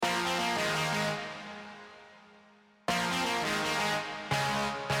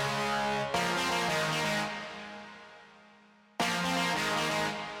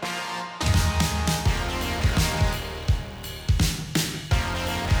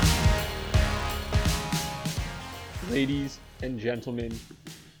Ladies and gentlemen,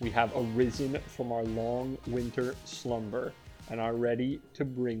 we have arisen from our long winter slumber and are ready to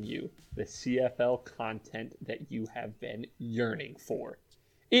bring you the CFL content that you have been yearning for.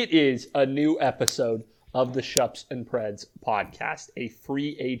 It is a new episode of the Shups and Preds podcast, a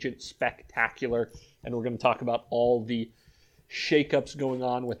free agent spectacular, and we're going to talk about all the shakeups going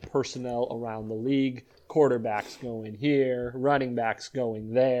on with personnel around the league, quarterbacks going here, running backs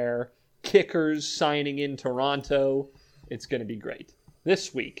going there, kickers signing in Toronto. It's going to be great.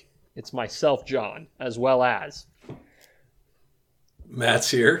 This week, it's myself, John, as well as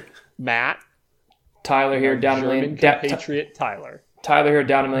Matt's here. Matt. Tyler here, down a million. Patriot Tyler. Tyler here,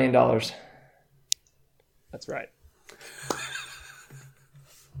 down $1 million. That's right.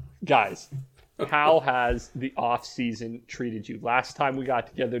 Guys, how has the off season treated you? Last time we got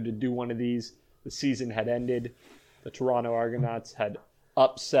together to do one of these, the season had ended. The Toronto Argonauts had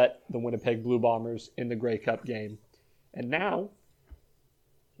upset the Winnipeg Blue Bombers in the Grey Cup game. And now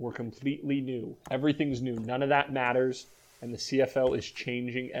we're completely new. Everything's new. None of that matters. And the CFL is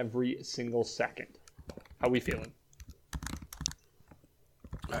changing every single second. How we feeling?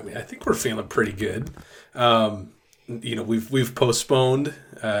 I mean, I think we're feeling pretty good. We've postponed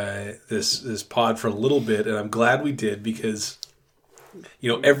this pod for a little bit, and I'm glad we did because,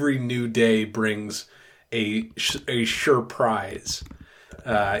 every new day brings a sure prize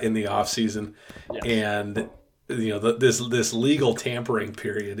in the off season, yes. And this legal tampering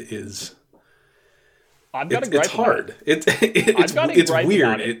period is. It's hard. It's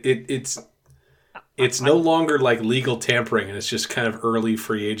weird. It's no longer like legal tampering, and it's just kind of early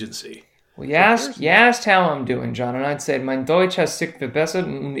free agency. Well, you asked how I'm doing, John, and I'd say, mein Deutsch has sich verbessert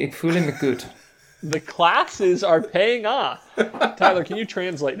und ich fühle mich gut. The classes are paying off. Tyler, can you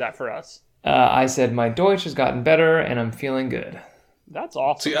translate that for us? I said, my Deutsch has gotten better, and I'm feeling good. That's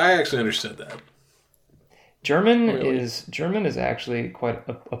awesome. See, I actually understood that. German is actually quite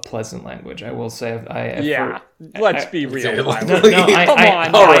a pleasant language, I will say. Let's be real. Come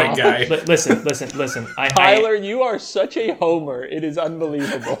on. All right, guy. Listen. Tyler, you are such a homer. It is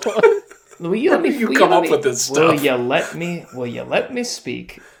unbelievable. Will you come up with this stuff? Will you let me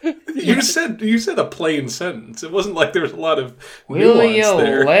speak? You said a plain sentence. It wasn't like there was a lot of Will nuance you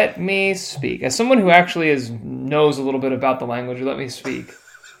there. Let me speak? As someone who actually knows a little bit about the language, let me speak.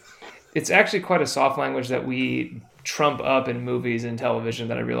 It's actually quite a soft language that we trump up in movies and television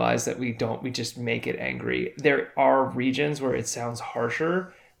that I realize that we just make it angry. There are regions where it sounds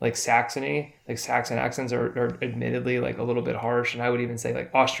harsher, like Saxony. Like Saxon accents are admittedly like a little bit harsh, and I would even say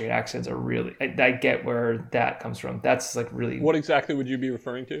like Austrian accents are really. I get where that comes from. That's like really. What exactly would you be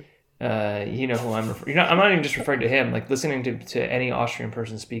referring to? You know who I'm referring. I'm not even just referring to him. Like listening to any Austrian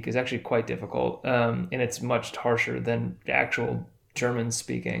person speak is actually quite difficult, and it's much harsher than the actual German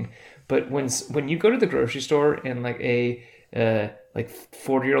speaking. But when you go to the grocery store and like a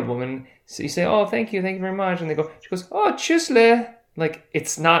 40-year-old woman, so you say, "Oh, thank you very much," and she goes, "Oh, tschüssle." Like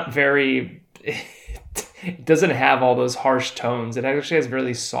it's not very. It doesn't have all those harsh tones. It actually has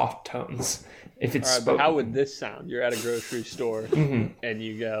really soft tones. If it's all right, but how would this sound? You're at a grocery store and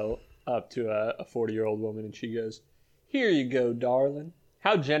you go up to a 40-year-old woman and she goes, "Here you go, darling."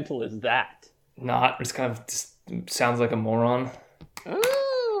 How gentle is that? It's kind of just sounds like a moron.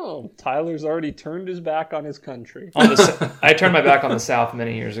 Oh, Tyler's already turned his back on his country. I turned my back on the South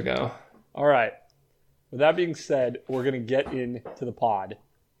many years ago. All right. With that being said, we're going to get into the pod.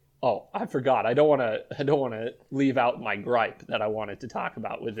 Oh, I forgot. I don't want to leave out my gripe that I wanted to talk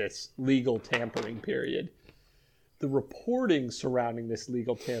about with this legal tampering period. The reporting surrounding this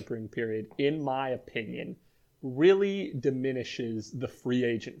legal tampering period, in my opinion, really diminishes the free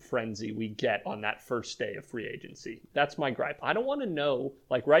agent frenzy we get on that first day of free agency. That's my gripe. I don't want to know,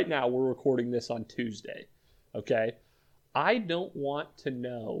 like right now we're recording this on Tuesday, okay? I don't want to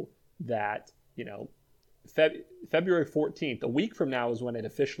know that, February 14th, a week from now is when it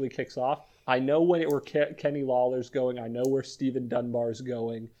officially kicks off. I know where Kenny Lawler's going. I know where Steven Dunbar's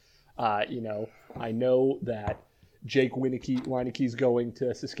going. I know that Jake Weineke's going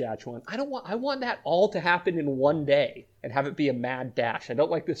to Saskatchewan. I want that all to happen in one day and have it be a mad dash. I don't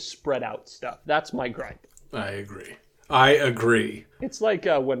like this spread out stuff. That's my gripe. I agree. It's like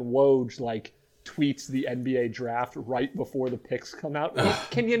when Woj tweets the NBA draft right before the picks come out.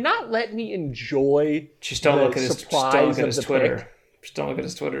 Can you not let me enjoy Just don't look at his Twitter. Pick? Just don't look at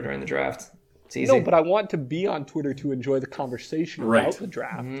his Twitter during the draft. It's easy. No, but I want to be on Twitter to enjoy the conversation about the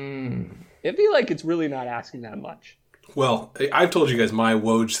draft. It'd be like it's really not asking that much. Well, I've told you guys my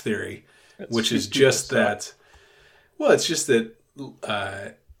Woj theory, which is just that. Well, it's just that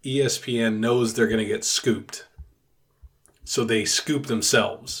ESPN knows they're going to get scooped, so they scoop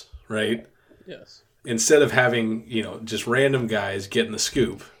themselves, right? Yes. instead of having, just random guys getting the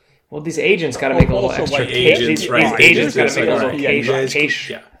scoop. Well, these agents got to make a little also, extra like, agents, These right? agents got It's to make a like, little all right, you guys- case.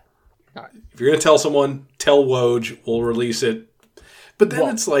 yeah. If you're gonna tell someone, tell Woj, we'll release it. But then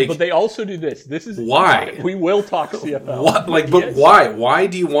it's like, but they also do this. This is why? We will talk CFL. what? Like, but why? Why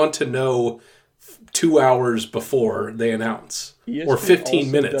do you want to know 2 hours before they announce, or ESPN 15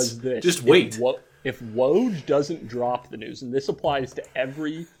 also minutes? does this. Just wait. If Woj doesn't drop the news, and this applies to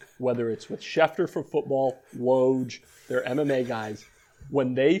every, whether it's with Schefter for football, Woj, their MMA guys,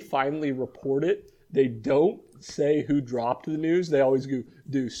 when they finally report it, they don't say who dropped the news. They always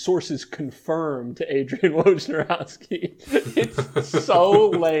do sources confirm to Adrian Wojnarowski. It's so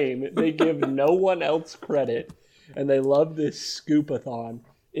lame. They give no one else credit, and they love this scoop-a-thon.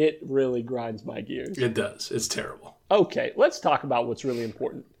 It really grinds my gears. It does. It's terrible. Okay, let's talk about what's really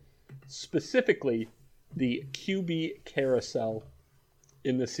important. Specifically, the QB carousel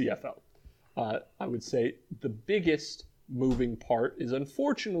in the CFL. I would say the biggest moving part is,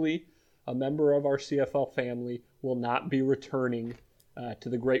 unfortunately, a member of our CFL family will not be returning to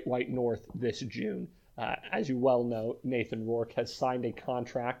the Great White North this June. As you well know, Nathan Rourke has signed a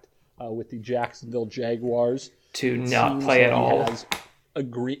contract with the Jacksonville Jaguars To not play at all. He has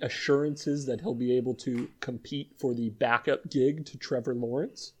assurances that he'll be able to compete for the backup gig to Trevor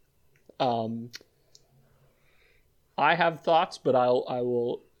Lawrence. I have thoughts, but I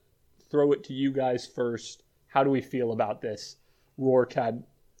will throw it to you guys first. How do we feel about this? Rourke had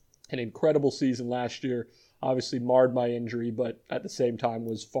an incredible season last year, obviously marred by injury, but at the same time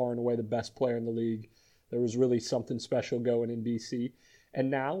was far and away the best player in the league. There was really something special going in BC. And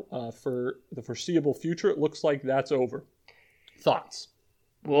now, for the foreseeable future, it looks like that's over. Thoughts?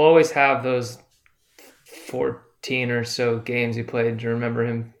 We'll always have those 14 or so games he played to remember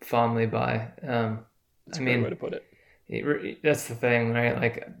him fondly by. That's a great way to put it. That's the thing, right?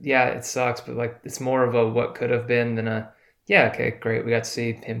 Like, yeah, it sucks, but like it's more of a what could have been than a, yeah, okay, great. We got to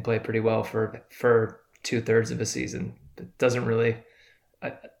see him play pretty well for 2/3 of a season. It doesn't really,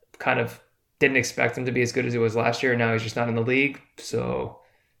 I kind of didn't expect him to be as good as he was last year. Now he's just not in the league. So,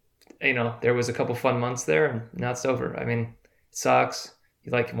 there was a couple fun months there, and now it's over. I mean, it sucks.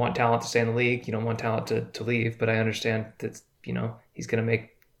 You want talent to stay in the league. You don't want talent to leave, but I understand that, he's going to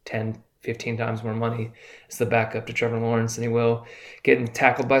make 10, 15 times more money as the backup to Trevor Lawrence than he will getting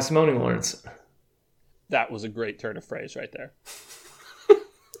tackled by Simone Lawrence. That was a great turn of phrase right there.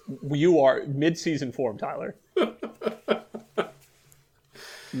 You are mid-season form, Tyler.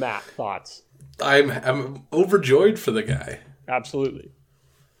 Matt, thoughts? I'm overjoyed for the guy. Absolutely.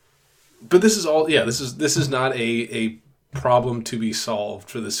 But this is all. Yeah, this is not a problem to be solved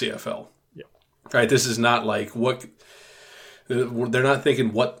for the CFL. Yeah. Right. This is not like what they're not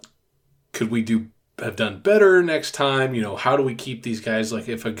thinking. What could we have done better next time? How do we keep these guys? Like,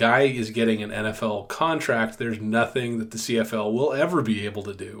 if a guy is getting an NFL contract, there's nothing that the CFL will ever be able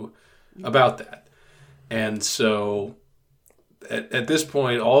to do about that. And so, at this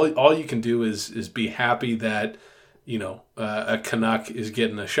point, all you can do is be happy that a Canuck is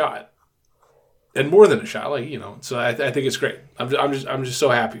getting a shot, and more than a shot. So I think it's great. I'm just so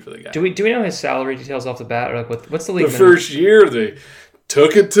happy for the guy. Do we know his salary details off the bat, or like what's the league? The first year they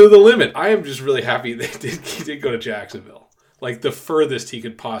took it to the limit. I am just really happy he did go to Jacksonville. Like the furthest he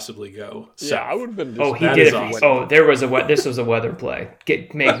could possibly go. Yeah, I would have been. He did it. Awesome. Oh, this was a weather play.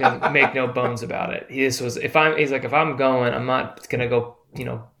 Make no bones about it. If I'm going, I'm not gonna go.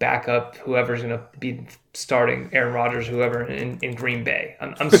 Back up whoever's gonna be starting Aaron Rodgers, whoever in Green Bay.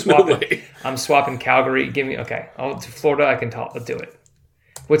 I'm swapping. I'm swapping Calgary. Give me to Florida. I can I'll do it.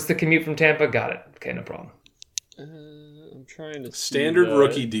 What's the commute from Tampa? Got it. Okay, no problem. I'm trying to standard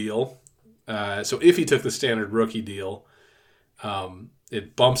rookie deal. So if he took the standard rookie deal,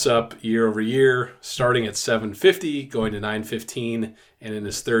 it bumps up year over year, starting at $750, going to $915, and in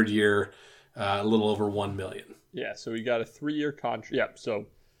his third year, a little over $1 million. Yeah, so he got a 3-year contract. Yeah, so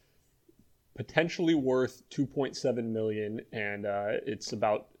potentially worth $2.7 million, and it's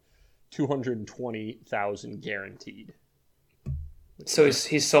about $220,000 guaranteed. So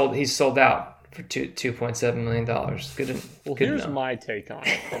he's sold out for $2.7 million. Good here's enough. my take on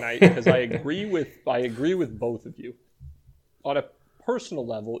it, and because I agree with both of you. On a personal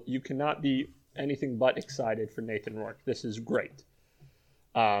level, you cannot be anything but excited for Nathan Rourke. This is great.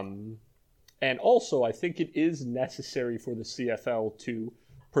 And also, I think it is necessary for the CFL to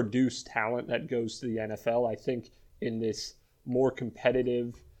produce talent that goes to the NFL. I think in this more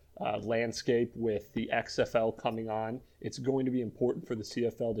competitive landscape with the XFL coming on, it's going to be important for the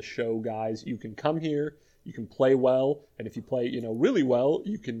CFL to show guys you can come here, you can play well, and if you play really well,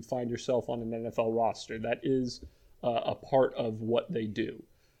 you can find yourself on an NFL roster. That is a part of what they do.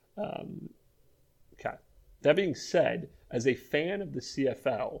 Okay. That being said, as a fan of the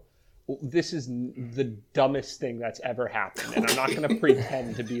CFL, this is the dumbest thing that's ever happened, and I'm not going to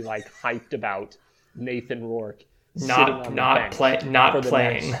pretend to be like hyped about Nathan Rourke not playing the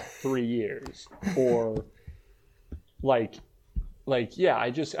next 3 years, or like yeah,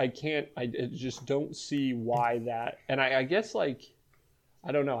 I just don't see why that. And I guess like,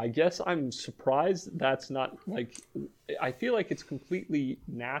 I don't know, I guess I'm surprised that's not like, I feel like it's completely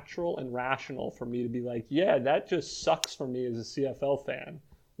natural and rational for me to be like, yeah, that just sucks for me as a CFL fan.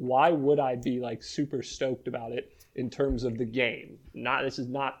 Why would I be like super stoked about it in terms of the game? This is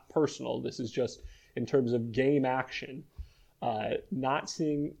not personal. This is just in terms of game action. Not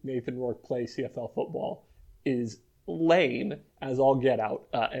seeing Nathan Rourke play CFL football is lame as all get out.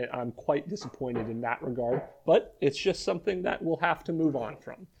 And I'm quite disappointed in that regard, but it's just something that we'll have to move on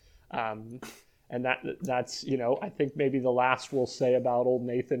from. And that's, I think maybe the last we'll say about old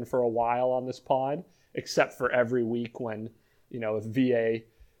Nathan for a while on this pod, except for every week when, if VA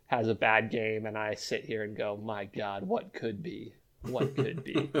has a bad game and I sit here and go, my God, what could be? But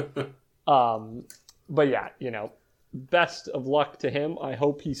yeah, best of luck to him. I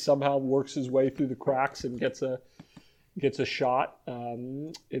hope he somehow works his way through the cracks and gets a shot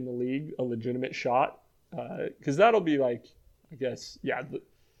in the league, a legitimate shot. Because that'll be like, I guess, yeah,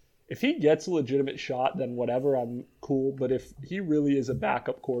 if he gets a legitimate shot, then whatever, I'm cool. But if he really is a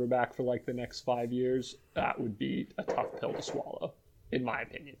backup quarterback for like the next 5 years, that would be a tough pill to swallow, in my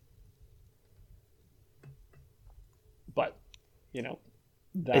opinion. But,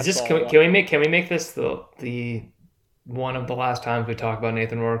 that's is this, can we make this the one of the last times we talk about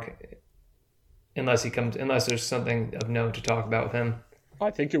Nathan Rourke? Unless there's something of note to talk about with him.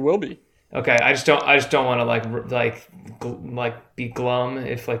 I think it will be. Okay, I just don't want to like be glum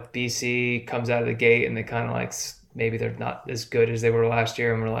if like BC comes out of the gate and they kind of like maybe they're not as good as they were last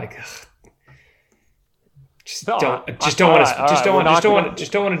year, and we're like, just don't want to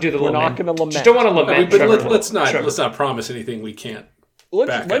do the lament. We're not going to lament. Just don't want to lament. But let's not promise anything we can't.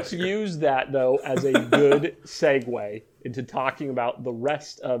 Let's use that though as a good segue into talking about the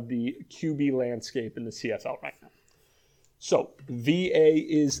rest of the QB landscape in the CFL right now. So VA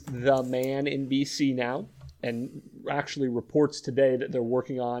is the man in BC now, and actually reports today that they're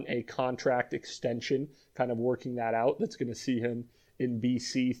working on a contract extension, kind of working that out. That's going to see him in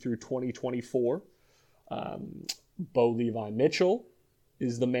BC through 2024. Bo Levi Mitchell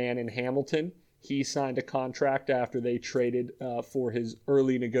is the man in Hamilton. He signed a contract after they traded for his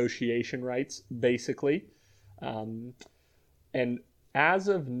early negotiation rights, basically. And as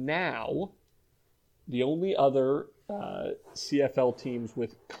of now, the only other CFL teams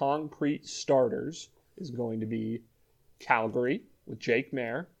with concrete starters is going to be Calgary with Jake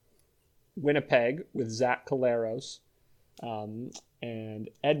Mayer, Winnipeg with Zach Collaros, and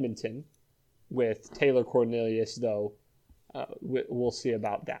Edmonton with Taylor Cornelius, though we'll see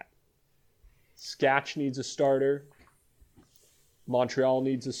about that. Sketch needs a starter. Montreal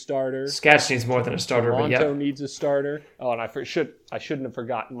needs a starter. Sketch needs more than a starter. Toronto needs a starter. Oh, and I shouldn't have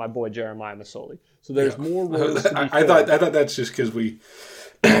forgotten my boy Jeremiah Masoli. So there's more roles to be filled. I thought that's just because we.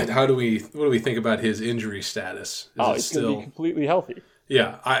 What do we think about his injury status? It's going to be completely healthy.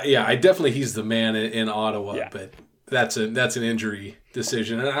 Yeah, I definitely he's the man in Ottawa, yeah. But that's an injury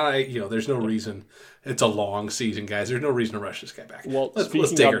decision, and there's no reason. It's a long season, guys. There's no reason to rush this guy back. Well,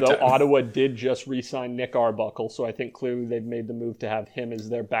 speaking of, though, Ottawa did just re-sign Nick Arbuckle, so I think clearly they've made the move to have him as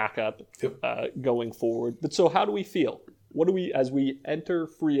their backup going forward. But so how do we feel? As we enter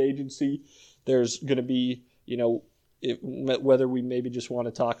free agency, there's going to be, whether we maybe just want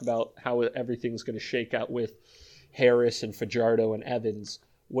to talk about how everything's going to shake out with Harris and Fajardo and Evans.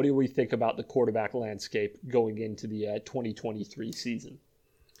 What do we think about the quarterback landscape going into the 2023 season?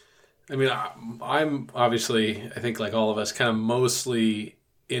 I mean, I'm obviously, I think like all of us, kind of mostly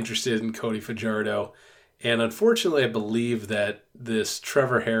interested in Cody Fajardo. And unfortunately, I believe that this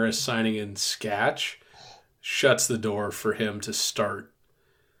Trevor Harris signing in Sketch shuts the door for him to start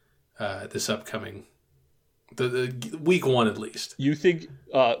this upcoming, the week one at least. You think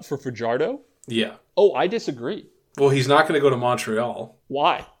for Fajardo? Yeah. Oh, I disagree. Well, he's not going to go to Montreal.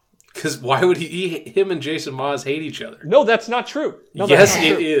 Why? Because why would him and Jason Maas hate each other? No, that's not true. No, yes,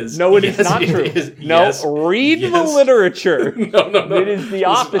 it is. No, it is not true. Read the literature. No. It is the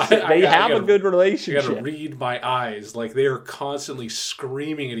opposite. They have a good relationship. You got to read my eyes. Like, they are constantly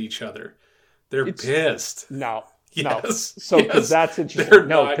screaming at each other. They're pissed. No. Yes. No. So, because that's interesting.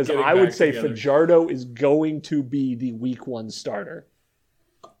 No, because I would say together. Fajardo is going to be the week one starter.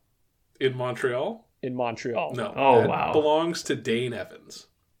 In Montreal? In Montreal. No. Oh, wow. Belongs to Dane Evans.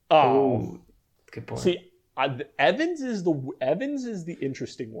 Oh, good point. See, Evans is the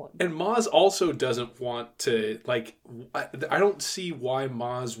interesting one. And Maz also doesn't want to, like, I don't see why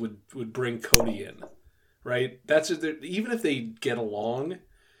Maz would bring Cody in, right? Even if they get along,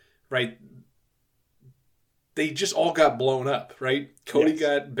 right? They just all got blown up, right? Cody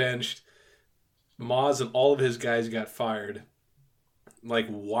got benched. Maz and all of his guys got fired. Like,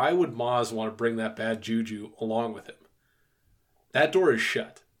 why would Maz want to bring that bad juju along with him? That door is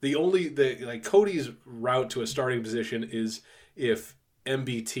shut. Cody's route to a starting position is if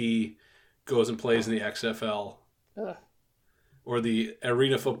MBT goes and plays in the XFL, or the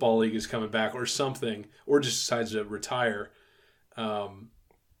Arena Football League is coming back, or something, or just decides to retire, and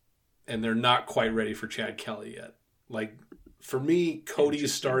they're not quite ready for Chad Kelly yet. Like, for me,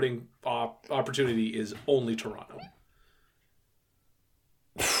 Cody's starting opportunity is only Toronto.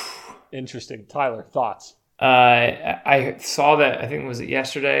 Interesting. Tyler, thoughts? I saw that, I think, was it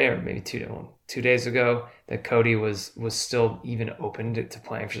yesterday or maybe 2 days ago, that Cody was still even open to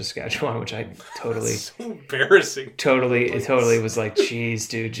playing for Saskatchewan, which I totally so embarrassing. Totally was like, geez,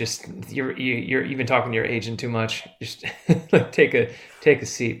 dude, just you're even talking to your agent too much. Just like take a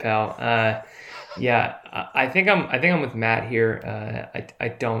seat, pal. Yeah, I think I'm with Matt here. I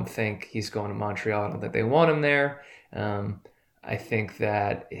don't think he's going to Montreal. I don't think they want him there. I think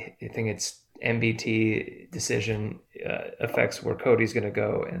it's MBT decision affects where Cody's going to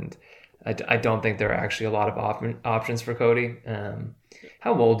go, and I don't think there are actually a lot of options for Cody.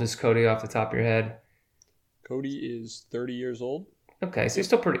 How old is Cody off the top of your head? Cody is 30 years old. Okay, so he's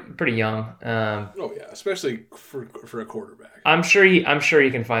still pretty young. Oh yeah, especially for a quarterback. I'm sure he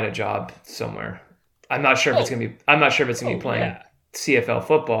can find a job somewhere. I'm not sure if it's gonna be playing CFL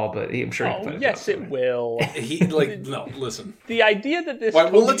football, but I'm sure he can find a job somewhere. It will. No, listen. The idea that this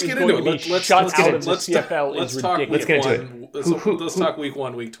let's get into it. Let's out of the CFL is ridiculous. Let's get into it. Let's talk week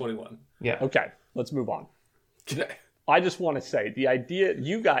 1, week 21. Yeah. Okay, let's move on. Okay. I just want to say the idea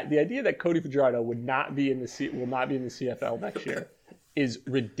that Cody Fajardo will not be in the CFL next year is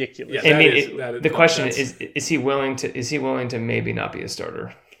ridiculous. Yeah, the question is he willing to maybe not be a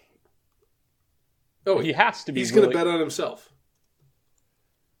starter? Oh, he has to be. He's going to bet on himself.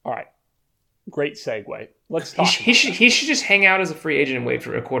 All right. Great segue. Let's talk. He should just hang out as a free agent and wait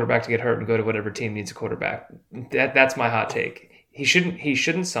for a quarterback to get hurt and go to whatever team needs a quarterback. That's my hot take. He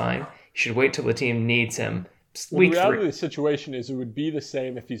shouldn't sign. He should wait till the team needs him. The reality of the situation is it would be the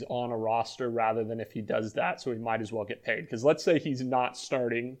same if he's on a roster rather than if he does that, so he might as well get paid. Because let's say he's not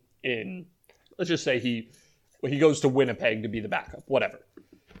starting let's just say he goes to Winnipeg to be the backup, whatever.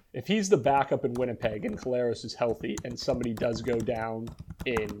 If he's the backup in Winnipeg and Collaros is healthy and somebody does go down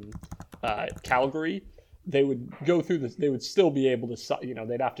in Calgary, they would go through this. They would still be able to,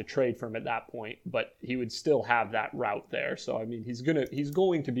 they'd have to trade for him at that point, but he would still have that route there. So I mean, he's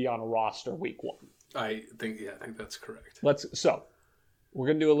going to be on a roster week 1. I think that's correct. So we're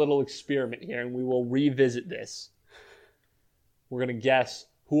going to do a little experiment here, and we will revisit this. We're going to guess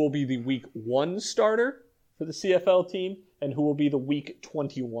who will be the week 1 starter for the CFL team and who will be the week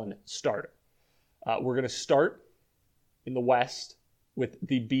 21 starter. We're going to start in the West with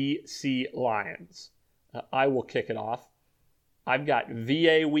the BC Lions. I will kick it off. I've got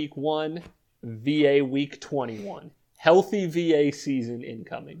VA week 1, VA week 21. Healthy VA season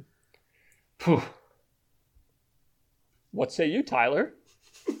incoming. Whew. What say you, Tyler?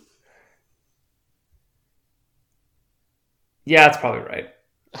 Yeah, that's probably right.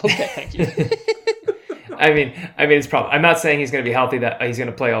 Okay, thank you. I mean, it's probably. I'm not saying he's going to be healthy, that he's going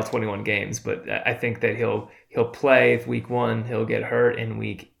to play all 21 games, but I think that he'll play week 1. He'll get hurt in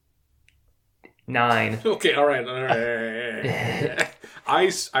week 9. Okay, all right.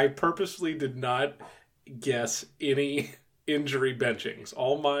 I purposely did not guess any injury benchings.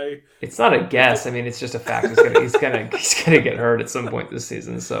 It's not a guess. I mean, it's just a fact. He's gonna get hurt at some point this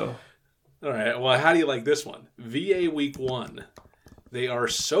season. So, all right. Well, how do you like this one? VA week 1. They are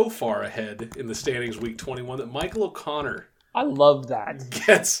so far ahead in the standings week 21 that Michael O'Connor. I love that.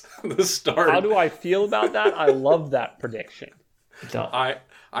 Gets the start. How do I feel about that? I love that prediction. I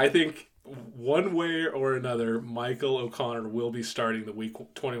think one way or another, Michael O'Connor will be starting the week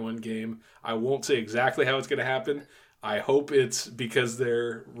 21 game. I won't say exactly how it's going to happen. I hope it's because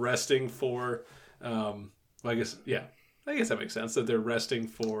they're resting for, I guess that makes sense that they're resting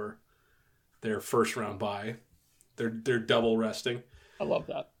for their first round bye. They're double resting. I love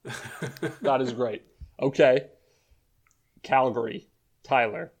that. That is great. Okay. Calgary,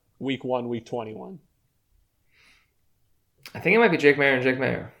 Tyler, week 1, week 21. I think it might be Jake Maier and Jake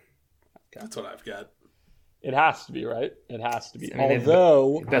Maier. That's what I've got. It has to be, right? It has to be. I mean,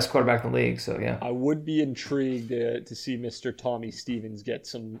 although best quarterback in the league, so yeah. I would be intrigued to see Mr. Tommy Stevens get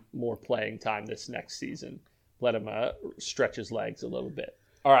some more playing time this next season. stretch his legs a little bit.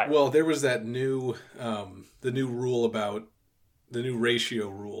 All right. Well, there was that new the new rule about the new ratio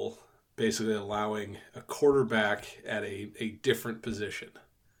rule, basically allowing a quarterback at a different position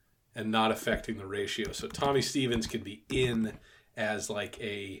and not affecting the ratio. So Tommy Stevens could be in as like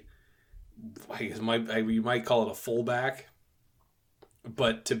you might call it a fullback,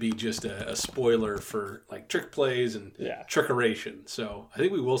 but to be just a spoiler for like trick plays and trickeration. So I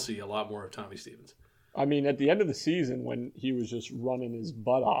think we will see a lot more of Tommy Stevens. I mean, at the end of the season when he was just running his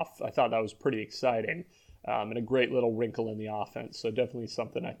butt off, I thought that was pretty exciting and a great little wrinkle in the offense. So definitely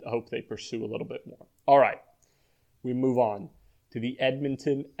something I hope they pursue a little bit more. All right, we move on to the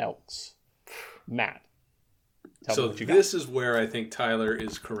Edmonton Elks. Matt, tell me what you got. This is where I think Tyler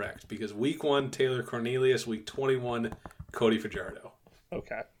is correct because week 1, Taylor Cornelius, week 21, Cody Fajardo.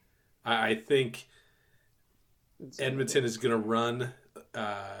 Okay. I think Edmonton is going to run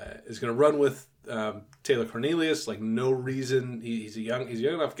with Taylor Cornelius. Like no reason. He's a young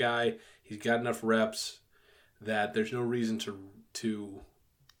enough guy. He's got enough reps that there's no reason to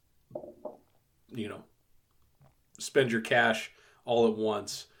spend your cash all at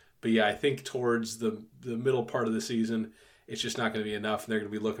once. But yeah, I think towards the middle part of the season, it's just not going to be enough, and they're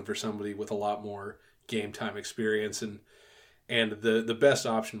going to be looking for somebody with a lot more game time experience. And the best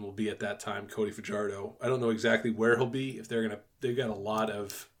option will be at that time Cody Fajardo. I don't know exactly where he'll be. If they've got a lot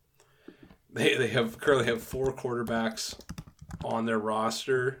of they currently have 4 quarterbacks on their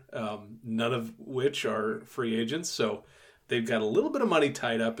roster, none of which are free agents. So they've got a little bit of money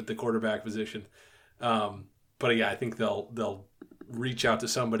tied up at the quarterback position. But yeah, I think they'll reach out to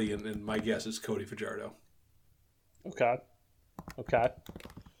somebody, and my guess is Cody Fajardo. Okay.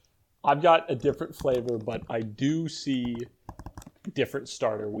 I've got a different flavor, but I do see different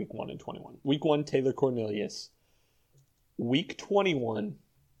starter week 1 and 21. Week 1, Taylor Cornelius. Week 21,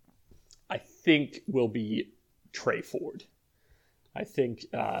 I think will be Trey Ford. I think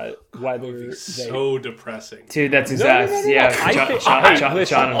whether so depressing, dude. That's exact. No.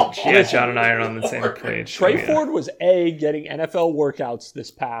 John and I are on the same page. Trey Ford was getting NFL workouts this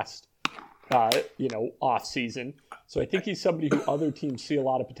past, off season. So I think he's somebody who other teams see a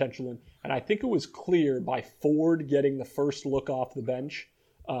lot of potential in, and I think it was clear by Ford getting the first look off the bench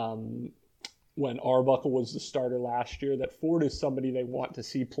when Arbuckle was the starter last year that Ford is somebody they want to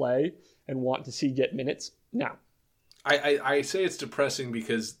see play and want to see get minutes now. I say it's depressing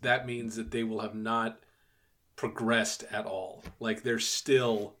because that means that they will have not progressed at all. Like they're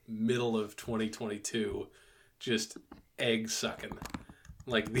still middle of 2022, just egg sucking.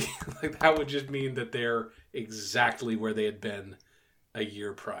 Like that would just mean that they're exactly where they had been a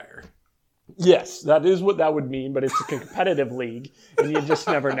year prior. Yes, that is what that would mean, but it's a competitive league, and you just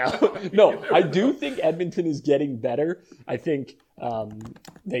never know. No, I do think Edmonton is getting better. I think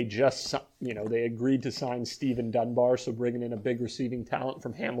they just, they agreed to sign Steven Dunbar, so bringing in a big receiving talent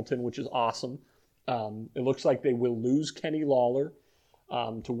from Hamilton, which is awesome. It looks like they will lose Kenny Lawler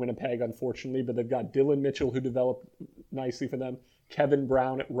to Winnipeg, unfortunately, but they've got Dylan Mitchell, who developed nicely for them, Kevin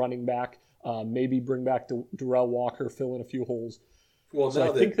Brown at running back, maybe bring back Darrell Walker, fill in a few holes. Well, so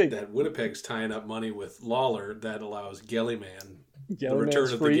now that Winnipeg's tying up money with Lawler, that allows Gellyman, the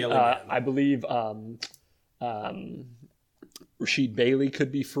return of the Gellyman. I believe Rasheed Bailey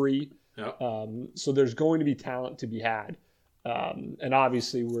could be free. Yep. So there's going to be talent to be had. And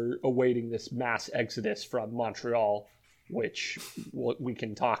obviously we're awaiting this mass exodus from Montreal, which we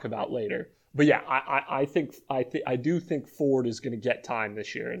can talk about later. But yeah, I do think Ford is going to get time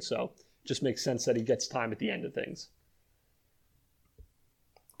this year, and so it just makes sense that he gets time at the end of things.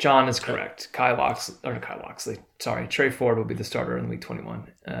 John is correct. Trey Ford will be the starter in week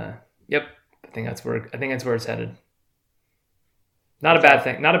 21. Yep, I think that's where it's headed. Not a bad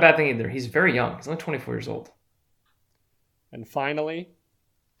thing. Not a bad thing either. He's very young. He's only 24 years old. And finally,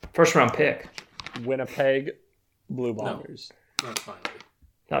 first round pick, Winnipeg Blue Bombers. No, not finally.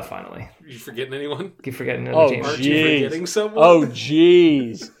 Not finally. Are you forgetting anyone? Keep forgetting another team. Aren't you forgetting someone? Oh,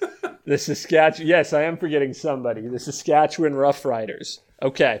 jeez. The Saskatchewan. Yes, I am forgetting somebody. The Saskatchewan Roughriders.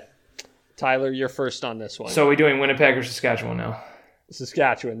 Okay. Tyler, you're first on this one. So are we doing Winnipeg or Saskatchewan now?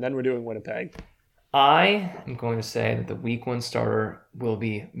 Saskatchewan. Then we're doing Winnipeg. I am going to say that the week 1 starter will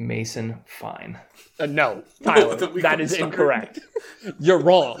be Mason Fine. No, Tyler, that is incorrect. You're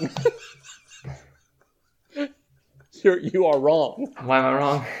wrong. You are wrong. Why am I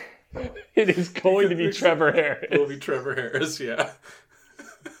wrong? It is going to be Trevor Harris. It will be Trevor Harris, yeah.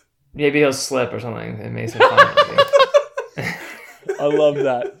 Maybe he'll slip or something. And Mason Fine. I love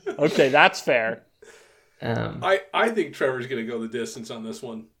that. Okay, that's fair. I think Trevor's going to go the distance on this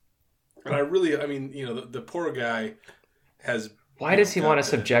one. And the poor guy has Why does he want to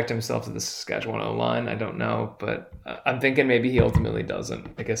subject himself to the Saskatchewan O-line? I don't know, but I'm thinking maybe he ultimately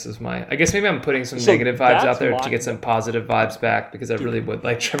doesn't. I guess maybe I'm putting some negative vibes out there to get some positive vibes back, because I really would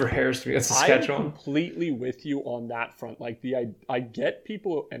like Trevor Harris to be at Saskatchewan. I'm completely with you on that front. Like I get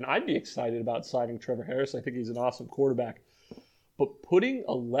people, and I'd be excited about signing Trevor Harris. I think he's an awesome quarterback. But putting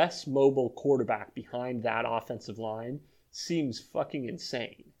a less mobile quarterback behind that offensive line seems fucking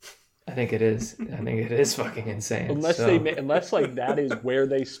insane. I think it is. Fucking insane. Unless like that is where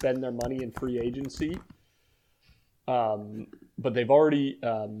they spend their money in free agency. But they've already,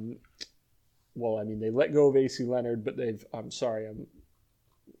 they let go of AC Leonard, but I'm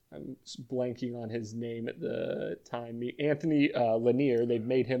blanking on his name at the time. Anthony Lanier, they've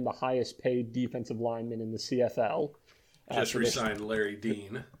made him the highest paid defensive lineman in the CFL. Just re-signed Larry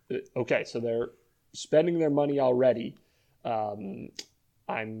Dean. Okay, so they're spending their money already.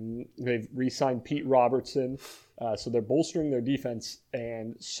 They've re-signed Pete Robertson, so they're bolstering their defense.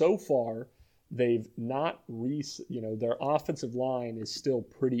 And so far, they've not their offensive line is still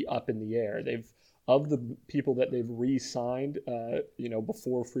pretty up in the air. Of the people that they've re-signed,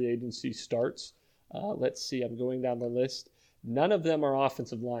 before free agency starts. Let's see, I'm going down the list. None of them are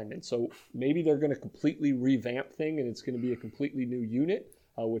offensive linemen, so maybe they're going to completely revamp thing, and it's going to be a completely new unit,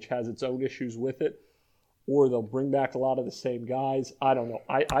 which has its own issues with it. Or they'll bring back a lot of the same guys. I don't know.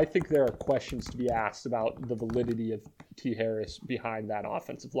 I think there are questions to be asked about the validity of T. Harris behind that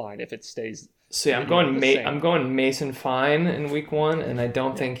offensive line if it stays. See, I'm going Mason Fine in week 1, and I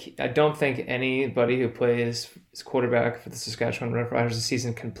don't think anybody who plays as quarterback for the Saskatchewan Roughriders this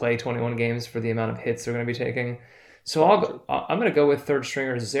season can play 21 games for the amount of hits they're going to be taking. So I'm going to go with third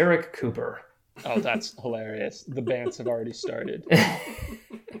stringer Zarek Cooper. Oh, that's hilarious. The bants have already started.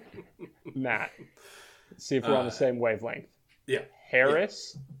 Matt. See if we're on the same wavelength. Yeah.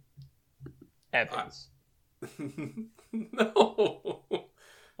 Harris, Evans. No.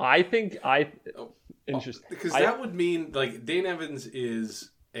 I think interesting. Because that would mean like Dane Evans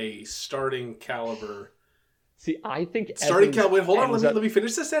is a starting caliber. See, I think starting caliber. Wait, hold on. Let me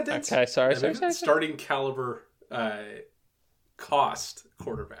finish the sentence. Okay, sorry. Starting caliber cost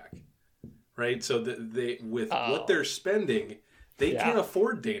quarterback, right? So what they're spending, they can't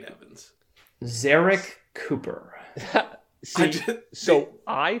afford Dane Evans. Zarek Cooper.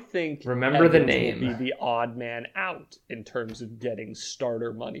 I think remember Evans the name will be the odd man out in terms of getting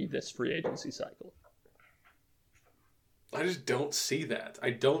starter money this free agency cycle. I just don't see that.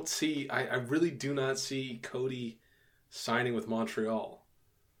 I really do not see Cody signing with Montreal.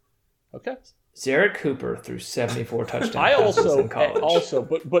 Okay. Zarek Cooper threw 74 touchdown passes in college.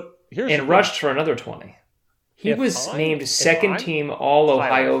 But here's and rushed for another 20. He was named second team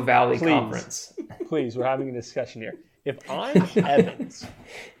All-Ohio Valley Conference. Please, we're having a discussion here. If I'm Evans,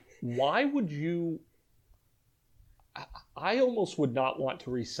 why would you... I almost would not want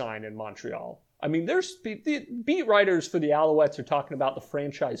to re-sign in Montreal. I mean, the beat writers for the Alouettes are talking about the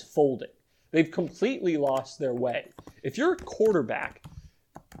franchise folding. They've completely lost their way. If you're a quarterback,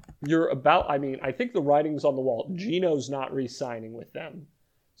 I think the writing's on the wall. Gino's not re-signing with them.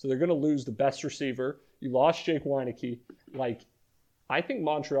 So they're going to lose the best receiver. You lost Jake Weineke. I think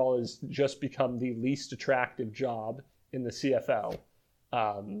Montreal has just become the least attractive job in the CFL.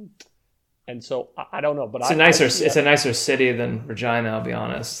 And so I don't know, but it's a nicer city than Regina, I'll be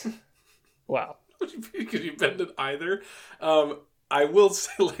honest. Wow. Because you've been to either. I will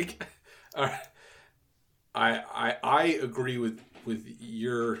say, I agree with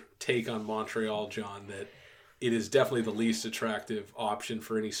your take on Montreal, John, that it is definitely the least attractive option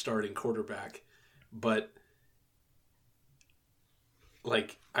for any starting quarterback. But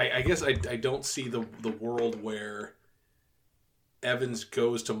I guess I don't see the world where Evans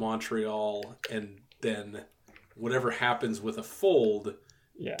goes to Montreal and then whatever happens with a fold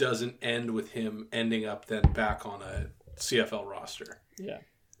doesn't end with him ending up then back on a CFL roster. Yeah.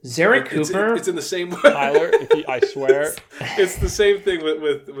 Zarek Cooper. It's in the same way. Tyler, I swear. It's the same thing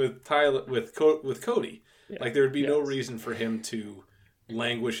with Tyler with Cody. Yeah. There would be no reason for him to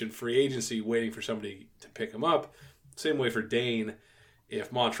languish in free agency waiting for somebody to pick him up. Same way for Dane.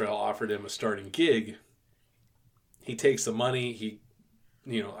 If Montreal offered him a starting gig, he takes the money.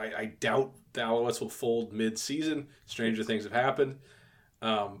 I doubt the Alouettes will fold mid-season. Stranger things have happened.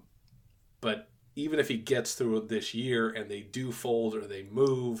 But even if he gets through this year and they do fold or they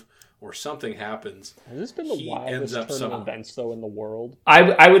move or something happens, has this been the wildest turn of events though in the world?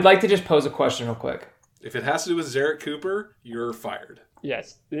 I would like to just pose a question real quick. If it has to do with Zarek Cooper, you're fired.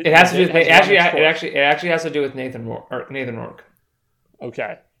 Yes, it has to do. It actually has to do with Nathan Rourke.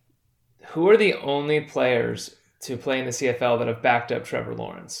 Okay. Who are the only players to play in the CFL that have backed up Trevor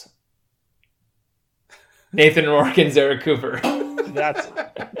Lawrence? Nathan Rourke and Zarek Cooper. That's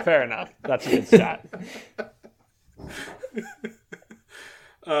fair enough. That's a good stat.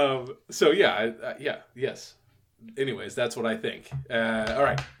 So yes. Anyways, that's what I think. All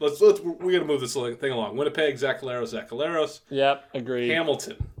right, we're gonna move this thing along. Winnipeg, Zachaleros. Yep, agree.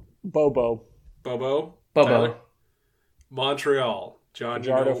 Hamilton, Bobo. Tyler? Montreal, John.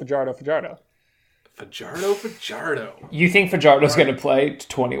 Fajardo. Fajardo. You think Fajardo's going to play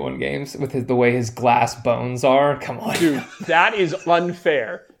 21 games with the way his glass bones are? Come on. Dude, that is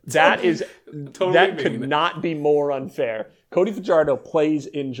unfair. That Totally could mean. not be more unfair. Cody Fajardo plays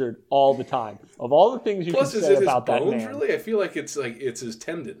injured all the time. Of all the things you Plus, can is say it his about that bones? man, Really, I feel like it's his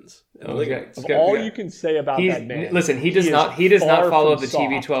tendons and Okay. ligaments. of all you can say about that man, Listen, he does is not far follow from the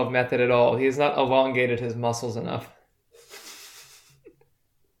soft. TB12 method at all. He has not elongated his muscles enough.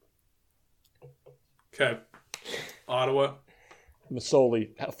 Okay, Ottawa. Masoli,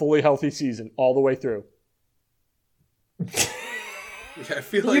 fully healthy season all the way through. Yeah, I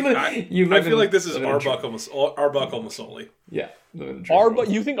feel like this is Arbuckle Masoli. Yeah.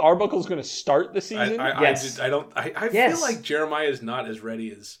 You think Arbuckle's going to start the season? Yes. I Yes. feel like Jeremiah is not as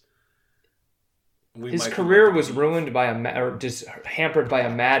ready as His career was ruined by or just hampered by a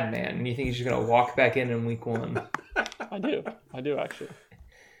madman, and you think he's just going to walk back in week one? I do actually.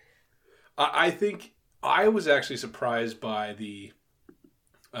 I think I was actually surprised by the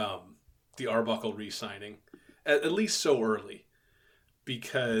Arbuckle re-signing, at least so early,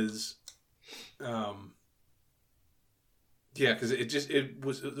 because, because it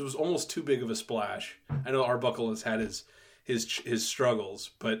was almost too big of a splash. I know Arbuckle has had his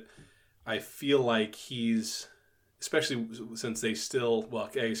struggles, but I feel like he's, especially since they still,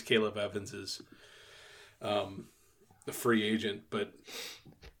 I guess Caleb Evans is a free agent, but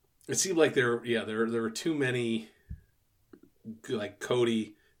it seemed like there were too many, like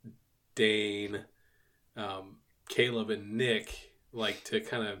Cody, Dane, Caleb, and Nick, like to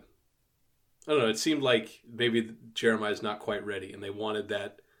kind of, I don't know. It seemed like maybe Jeremiah's not quite ready, and they wanted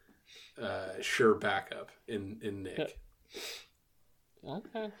that sure backup in Nick.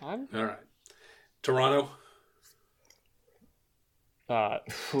 Okay, All right, Toronto.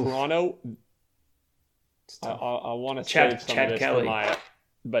 Toronto. I want to save some Chad of this Kelly. for Maya,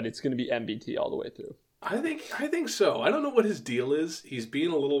 but it's going to be MBT all the way through. I think so. I don't know what his deal is. He's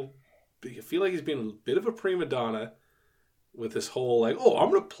being I feel like he's being a bit of a prima donna with this whole like,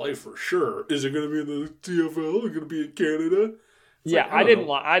 I'm going to play for sure. Is it going to be in the CFL? Is it going to be in Canada? It's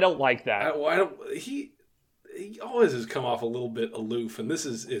I don't like that. He always has come off a little bit aloof, and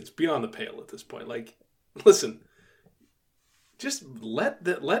it's beyond the pale at this point. Like, listen, just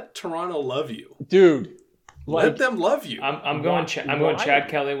let Toronto love you, Dude. Let them love you. I'm going Chad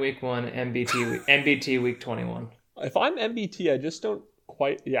Kelly week 1, MBT week 21. If I'm MBT, I just don't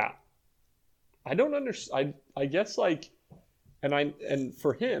quite. Yeah, I don't understand. I guess like, and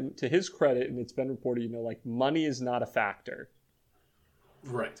for him, to his credit, and it's been reported, like money is not a factor.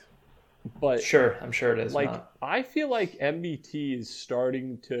 Right. But sure, I'm sure it is. Like, not. I feel like MBT is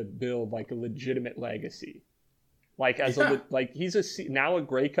starting to build like a legitimate legacy. Like he's now a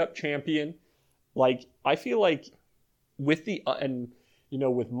Grey Cup champion. Like, I feel like with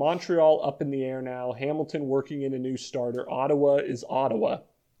with Montreal up in the air now, Hamilton working in a new starter, Ottawa is Ottawa.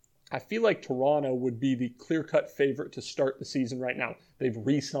 I feel like Toronto would be the clear-cut favorite to start the season right now. They've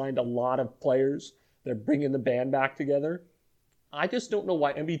re-signed a lot of players. They're bringing the band back together. I just don't know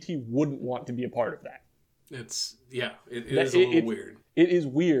why MBT wouldn't want to be a part of that. It is a little weird. It is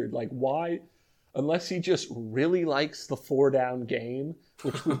weird. Like, why? Unless he just really likes the 4-down game,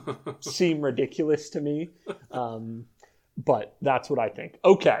 which would seem ridiculous to me. But that's what I think.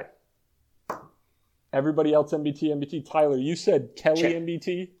 Okay. Everybody else MBT. Tyler, you said Kelly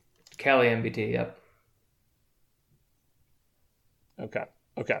MBT? Kelly MBT, yep. Okay.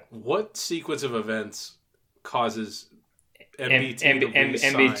 What sequence of events causes MBT to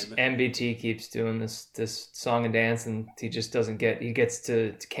re-sign? MBT keeps doing this song and dance, and he just doesn't get. He gets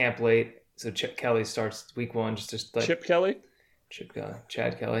to camp late, so Kelly starts week 1 just like Chad Kelly.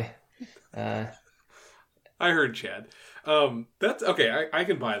 I heard Chad. That's okay. I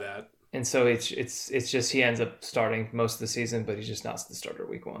can buy that. And so it's just he ends up starting most of the season, but he's just not the starter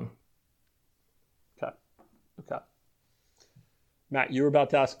week 1. Okay. Matt, you were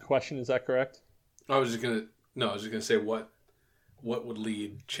about to ask a question. Is that correct? I was just gonna say what would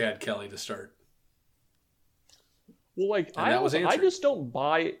lead Chad Kelly to start. Well, like, I just don't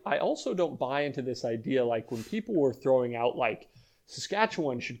buy. I also don't buy into this idea. Like, when people were throwing out like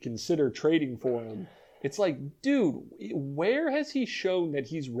Saskatchewan should consider trading for him, it's like, dude, where has he shown that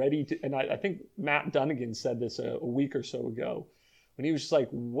he's ready to? And I think Matt Dunnigan said this a week or so ago when he was just like,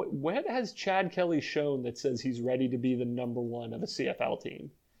 what has Chad Kelly shown that says he's ready to be the number one of a CFL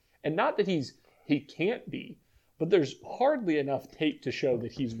team? And not that he can't be, but there's hardly enough tape to show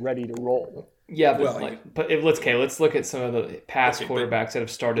that he's ready to roll. Yeah, but let's look at some of the past quarterbacks that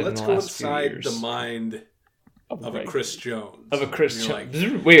have started in the last few years. Let's go inside the mind of a Chris Jones. Of a Chris Jones.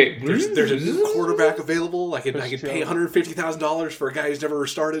 Like, wait, there's a new quarterback available. I can pay $150,000 for a guy who's never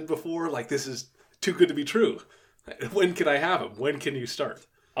started before. Like, this is too good to be true. When can I have him? When can you start?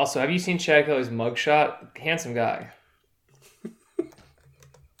 Also, have you seen Chad Kelly's mugshot? Handsome guy.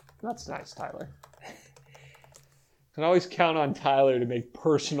 That's nice, Tyler. Can always count on Tyler to make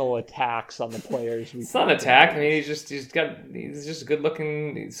personal attacks on the players. It's not an attack. I mean, he's just good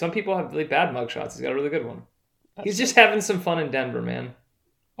looking. Some people have really bad mugshots. He's got a really good one. He's just having some fun in Denver, man.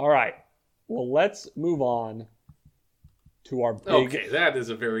 All right. Well, let's move on to our big... Okay, that is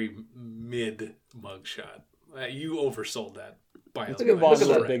a very mid mugshot. You oversold that. Let's move on to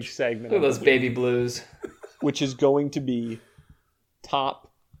the big segment. Look at those baby blues. Which is going to be top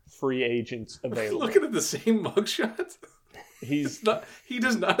free agents available. Looking at the same mugshot? He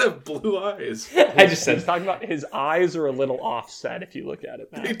does not have blue eyes. He's talking about his eyes are a little offset if you look at it,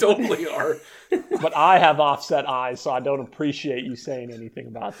 Matt. They totally are. But I have offset eyes, so I don't appreciate you saying anything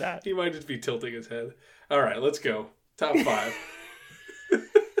about that. He might just be tilting his head. All right, let's go. Top 5.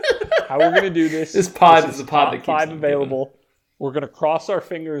 How we're going to do this. This pod is the pod that keeps 5 available. Going. We're going to cross our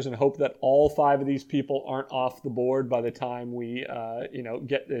fingers and hope that all 5 of these people aren't off the board by the time we,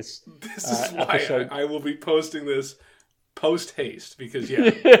 get this. This is why episode. I will be posting this post haste because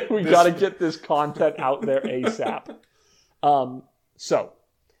we got to get this content out there ASAP. So,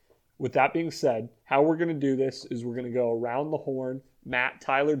 with that being said, how we're going to do this is we're going to go around the horn. Matt,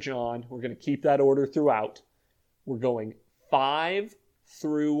 Tyler, John. We're going to keep that order throughout. We're going 5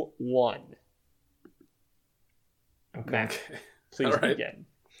 through 1. Okay. Matt, please begin.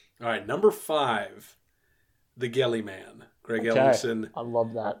 All right, number 5, the Gelly Man, Greg Ellingson. I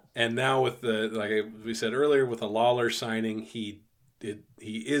love that. And now with like we said earlier, with the Lawler signing, he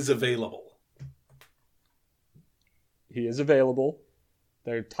is available. He is available.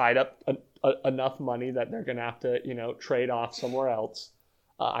 They're tied up enough money that they're going to have to, trade off somewhere else.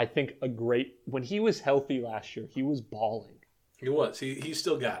 I think when he was healthy last year, he was balling. He was. He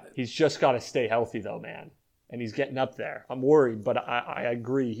still got it. He's just got to stay healthy though, man. And he's getting up there. I'm worried, but I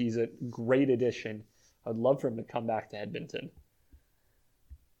agree. He's a great addition. I'd love for him to come back to Edmonton.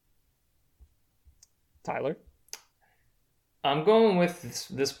 Tyler? I'm going with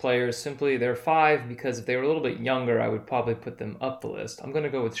this player. Simply, they're 5 because if they were a little bit younger, I would probably put them up the list. I'm going to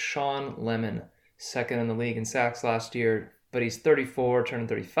go with Sean Lemon, second in the league in sacks last year, but he's 34, turning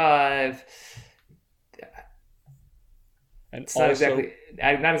 35. And it's not exactly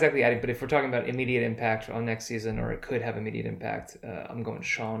adding, but if we're talking about immediate impact on next season, or it could have immediate impact, I'm going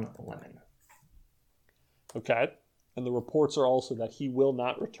Sean Lemon. Okay. And the reports are also that he will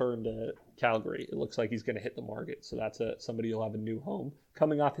not return to Calgary. It looks like he's going to hit the market. So that's somebody who'll have a new home.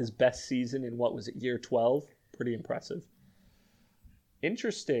 Coming off his best season in, year 12? Pretty impressive.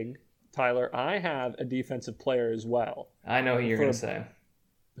 Interesting, Tyler. I have a defensive player as well. I know who you're going to say.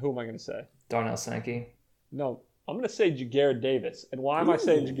 Who am I going to say? Darnell Sankey. No. I'm going to say Ja'Gared Davis. And why am I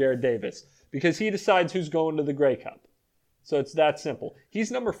saying Ja'Gared Davis? Because he decides who's going to the Grey Cup. So it's that simple.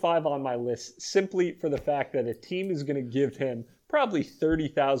 He's number 5 on my list simply for the fact that a team is going to give him probably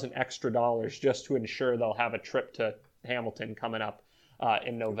 $30,000 extra just to ensure they'll have a trip to Hamilton coming up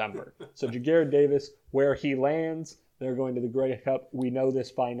in November. So Ja'Gared Davis, where he lands, they're going to the Grey Cup. We know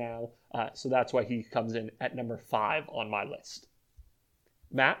this by now. So that's why he comes in at number 5 on my list.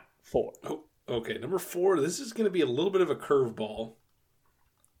 Matt, 4. Oh. Okay, number 4, this is going to be a little bit of a curveball,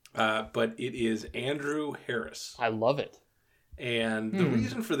 but it is Andrew Harris. I love it. And the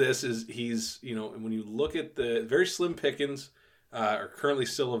reason for this is he's, when you look at the very slim pickings are currently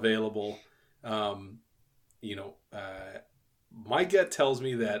still available, my gut tells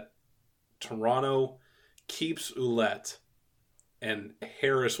me that Toronto keeps Ouellette and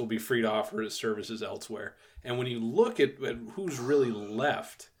Harris will be free to offer his services elsewhere. And when you look at who's really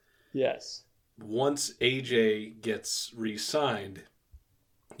left... Yes. Once AJ gets re-signed,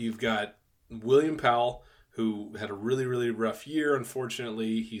 you've got William Powell, who had a really, really rough year,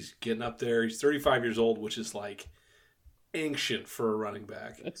 unfortunately. He's getting up there. He's 35 years old, which is like ancient for a running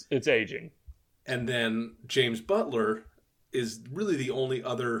back. It's aging. And then James Butler is really the only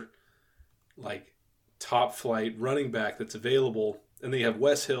other like top flight running back that's available. And then you have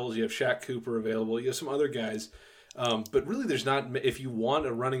Wes Hills, you have Shaq Cooper available, you have some other guys. But really, there's not. If you want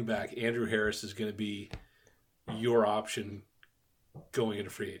a running back, Andrew Harris is going to be your option going into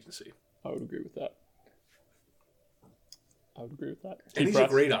free agency. I would agree with that. I would agree with that. And he's a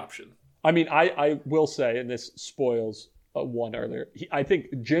great option. I mean, I will say, and this spoils one earlier, I think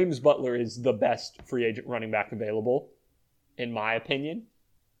James Butler is the best free agent running back available, in my opinion.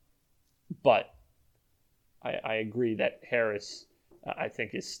 But I agree that Harris, I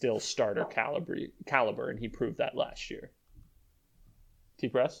think, is still starter caliber, and he proved that last year.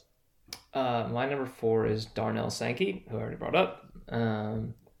 T-Press? My number 4 is Darnell Sankey, who I already brought up.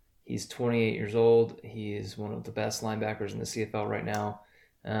 He's 28 years old. He is one of the best linebackers in the CFL right now.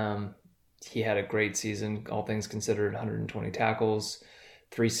 He had a great season, all things considered, 120 tackles,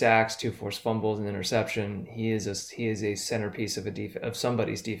 3 sacks, 2 forced fumbles, and interception. He is a centerpiece of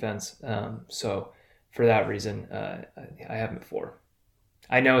somebody's defense. So for that reason, I have him at 4.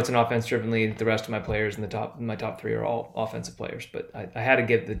 I know it's an offense-driven league. The rest of my players in my top 3 are all offensive players, but I had to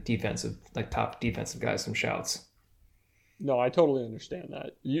give the top defensive guys some shouts. No, I totally understand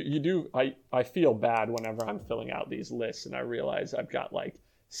that. You do. I feel bad whenever I'm filling out these lists and I realize I've got like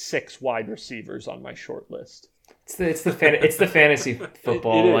 6 wide receivers on my short list. It's the fantasy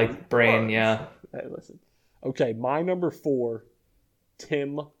football brain, yeah. Hey, listen. Okay, my number 4,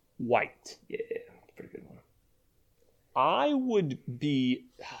 Tim White. Yeah, pretty good one.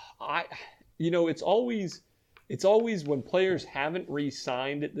 It's always when players haven't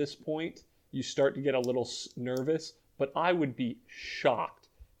re-signed at this point, you start to get a little nervous, but I would be shocked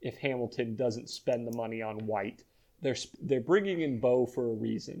if Hamilton doesn't spend the money on White. They're bringing in Bo for a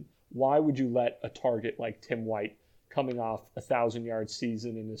reason. Why would you let a target like Tim White, coming off a 1,000-yard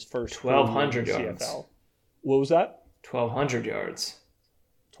season in his first 1,200 yards. CFL? What was that? 1,200 yards.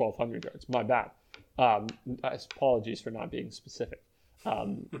 1,200 yards. My bad. Apologies for not being specific.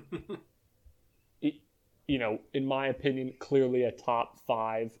 In my opinion, clearly a top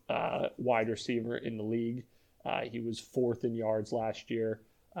 5 wide receiver in the league. He was 4th in yards last year.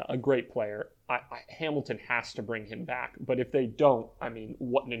 A great player. Hamilton has to bring him back. But if they don't, I mean,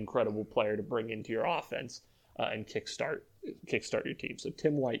 what an incredible player to bring into your offense and kickstart your team. So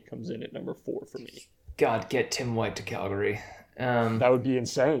Tim White comes in at number 4 for me. God, get Tim White to Calgary. That would be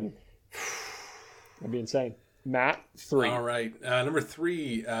insane. That'd be insane. Matt, 3. All right. Number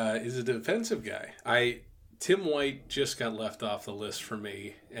 3 is a defensive guy. Tim White just got left off the list for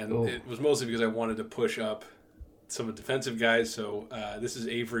me, and it was mostly because I wanted to push up some defensive guys. So this is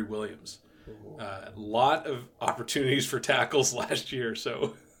Avery Williams. A lot of opportunities for tackles last year.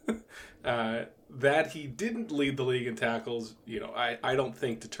 So that he didn't lead the league in tackles, I don't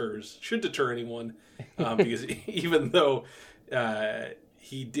think should deter anyone because even though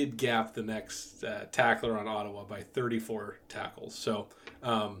he did gap the next tackler on Ottawa by 34 tackles. So,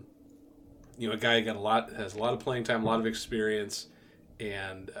 a guy has a lot of playing time, a lot of experience,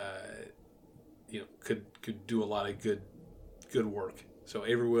 and could do a lot of good work. So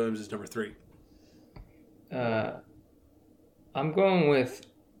Avery Williams is number 3. I'm going with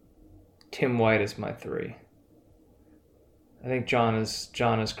Tim White as my 3. I think John is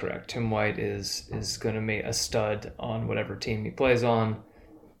correct. Tim White is going to make a stud on whatever team he plays on.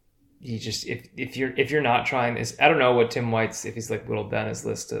 He just if you're not trying, I don't know what Tim White's, if he's like whittled down his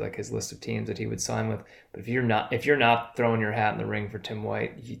list of teams that he would sign with, but if you're not throwing your hat in the ring for Tim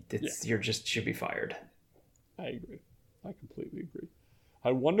White, you're just should be fired. I agree. I completely agree.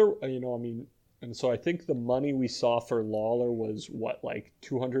 I wonder, and so I think the money we saw for Lawler was like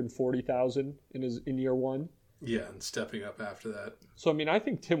 $240,000 in year 1. Yeah, and stepping up after that. So I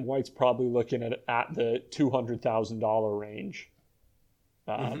think Tim White's probably looking at the $200,000 range.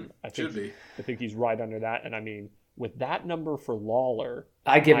 Should be. I think he's right under that, and with that number for Lawler,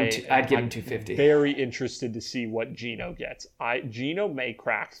 I'd give him 250. Very interested to see what Geno gets. Geno may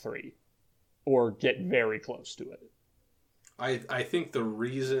crack 3, or get very close to it. I think the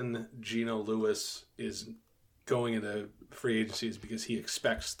reason Geno Lewis is going into free agency is because he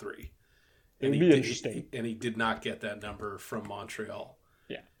expects 3. It'll be interesting. And he did not get that number from Montreal.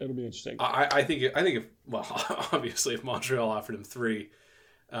 Yeah, it'll be interesting. I think obviously if Montreal offered him 3,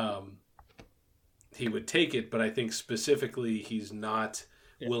 he would take it, but I think specifically he's not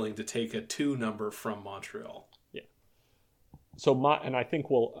willing to take a 2 number from Montreal. Yeah. So I think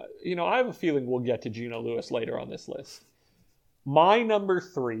I have a feeling we'll get to Geno Lewis later on this list. My number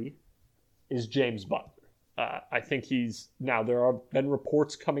 3 is James Butler. I think there have been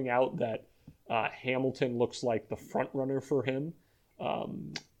reports coming out that Hamilton looks like the front runner for him.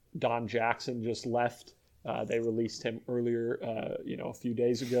 Don Jackson just left. They released him earlier, a few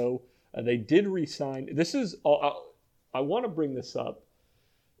days ago. They did re-sign. I want to bring this up.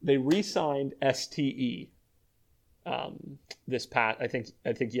 They re-signed STE this past, I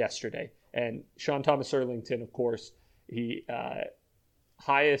think yesterday. And Sean Thomas Erlington, of course,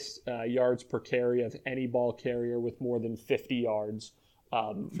 highest yards per carry of any ball carrier with more than 50 yards.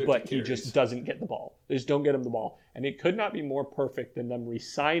 50 but he carries. just doesn't get the ball. They just don't get him the ball. And it could not be more perfect than them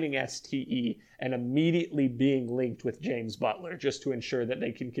re-signing STE and immediately being linked with James Butler just to ensure that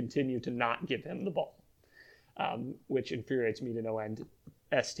they can continue to not give him the ball, which infuriates me to no end.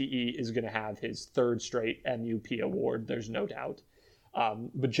 STE is going to have his third straight MUP award, there's no doubt.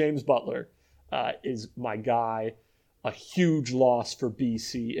 But James Butler is my guy. A huge loss for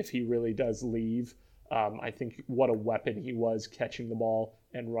BC if he really does leave. I think what a weapon he was catching the ball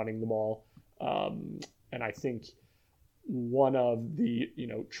and running the ball. And I think one of the,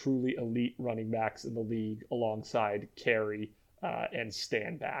 truly elite running backs in the league alongside Carey and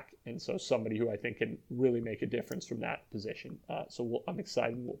Stanback. And so somebody who I think can really make a difference from that position. I'm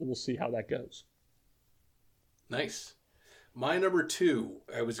excited. We'll see how that goes. Nice. My number 2,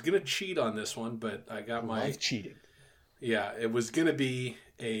 I was going to cheat on this one, but I got my... Love cheating. Yeah, it was going to be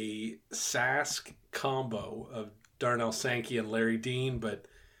a Sask combo of Darnell Sankey and Larry Dean, but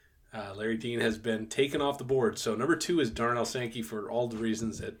Larry Dean has been taken off the board. So number 2 is Darnell Sankey for all the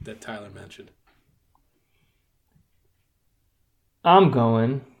reasons that Tyler mentioned. I'm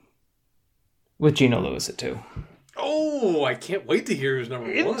going with Geno Lewis at 2. Oh, I can't wait to hear who's number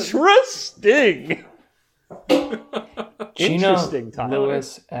 1. Interesting. Geno Interesting, Tyler.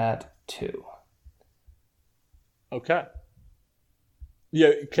 Lewis at 2. Okay.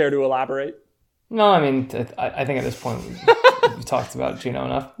 You care to elaborate? No, I mean, I think at this point we've talked about Geno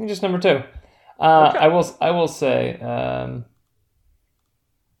enough. He's just number 2. Okay. I will say, a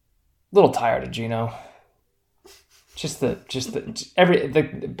little tired of Geno.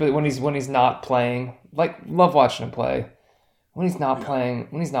 But when he's not playing, love watching him play. When he's not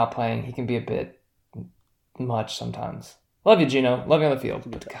playing, he can be a bit much sometimes. Love you, Geno. Love you on the field,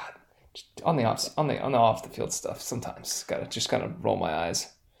 but God. On the off the field stuff, sometimes gotta roll my eyes.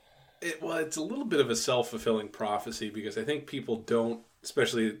 It's a little bit of a self-fulfilling prophecy because I think people don't,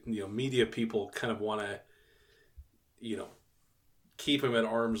 especially media people, kind of want to, keep him at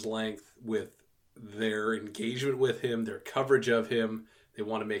arm's length with their engagement with him, their coverage of him. They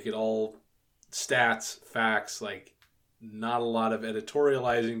want to make it all stats, facts, not a lot of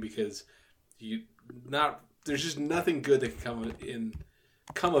editorializing because there's just nothing good that can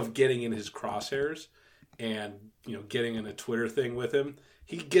come of getting in his crosshairs and getting in a Twitter thing with him.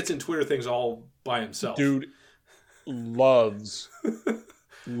 He gets in Twitter things all by himself. Dude loves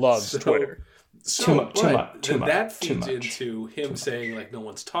Twitter. Too much. That feeds into him saying no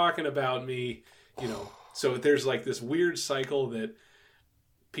one's talking about me, So there's this weird cycle that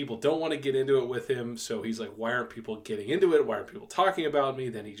people don't want to get into it with him. So he's like, why aren't people getting into it? Why aren't people talking about me?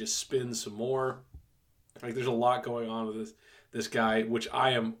 Then he just spins some more. There's a lot going on with this guy, which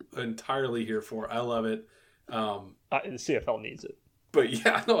I am entirely here for. I love it. The CFL needs it. But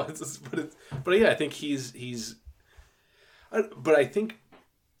yeah, no, but yeah, I think but I think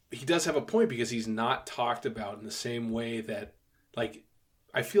he does have a point because he's not talked about in the same way that,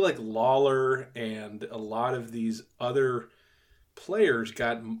 I feel like Lawler and a lot of these other players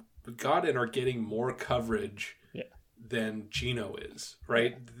got and are getting more coverage than Geno is,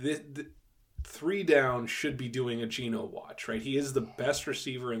 right? The 3 down should be doing a Geno watch, right? He is the best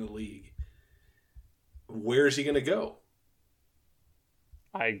receiver in the league. Where is he going to go?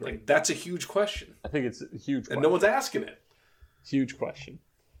 I agree. That's a huge question. I think it's a huge question. And no one's asking it. Huge question.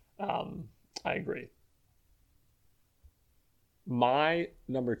 I agree. My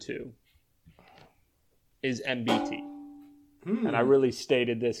number 2 is MBT. And I really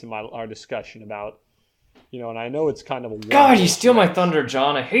stated this in our discussion about, and I know it's kind of a... God, you steal my thunder,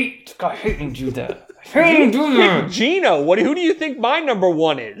 John. I hate you do that. I hate you do that. Geno, who do you think my number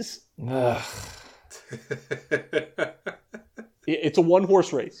 1 is? It's a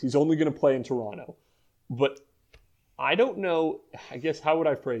one-horse race. He's only going to play in Toronto. But I don't know, I guess, how would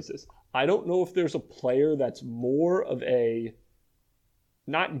I phrase this? I don't know if there's a player that's more of a,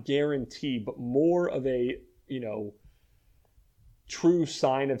 not guarantee, but more of a, true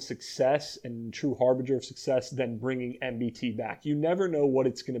sign of success and true harbinger of success than bringing MBT back. You never know what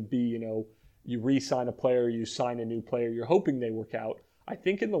it's going to be. You re-sign a player, you sign a new player, you're hoping they work out. I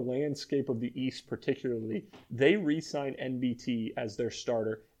think in the landscape of the East particularly, they re-sign NBT as their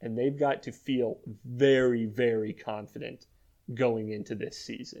starter, and they've got to feel very, very confident going into this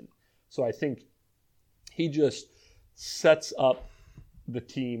season. So I think he just sets up the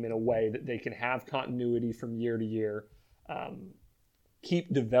team in a way that they can have continuity from year to year,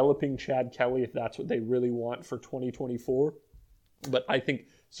 keep developing Chad Kelly if that's what they really want for 2024. But I think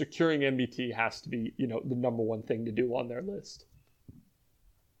securing MBT has to be, the number 1 thing to do on their list.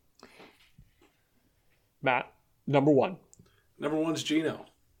 Matt, number 1. Number one's Geno.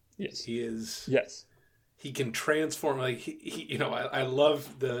 Yes. He is. Yes. He can transform. Like he I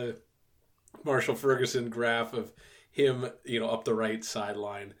love the Marshall Ferguson graph of him, up the right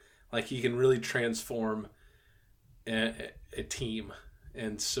sideline. Like he can really transform a team,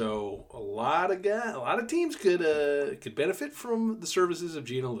 and so a lot of teams could benefit from the services of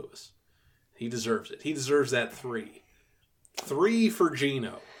Geno Lewis. He deserves it. He deserves that 3 for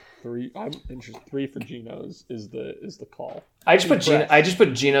Geno. 3. I'm interested. 3 for Geno's is the call. I just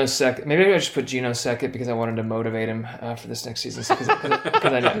put Geno second. Maybe I just put Geno second because I wanted to motivate him for this next season. Because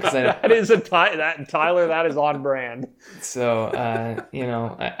I know that is Tyler. That is on brand. So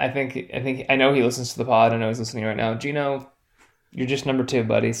I think I know he listens to the pod. I know he's listening right now. Geno, you're just number 2,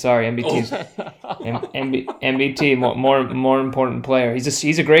 buddy. Sorry, MBT, more important player.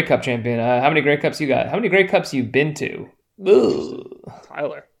 He's a Grey Cup champion. How many Grey Cups you got? How many Grey Cups you been to?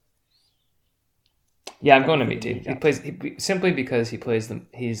 Tyler. Yeah, I'm going to MBT. He plays simply because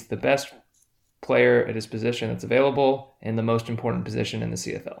he's the best player at his position that's available and the most important position in the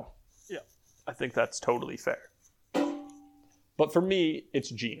CFL. Yeah, I think that's totally fair. But for me, it's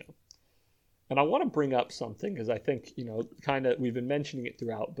Geno. And I want to bring up something because I think, we've been mentioning it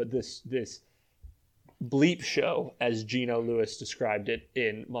throughout, but this bleep show, as Geno Lewis described it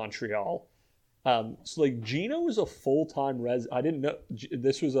in Montreal. Geno is a full-time I didn't know.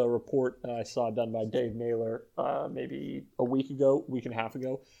 This was a report I saw done by Dave Naylor maybe a week and a half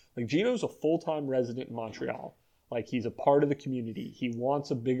ago. Geno's a full-time resident in Montreal. He's a part of the community. He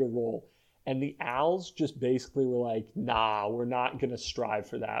wants a bigger role. And the Owls just basically were like, nah, we're not going to strive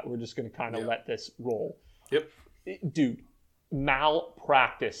for that. We're just going to kind of let this roll. Yep. Dude,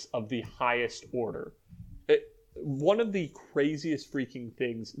 malpractice of the highest order. One of the craziest freaking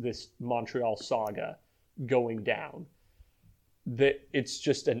things, this Montreal saga going down, that it's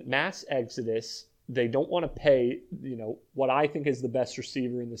just a mass exodus. They don't want to pay, what I think is the best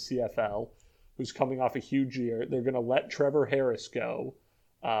receiver in the CFL, who's coming off a huge year. They're going to let Trevor Harris go.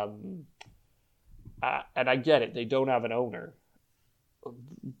 And I get it. They don't have an owner.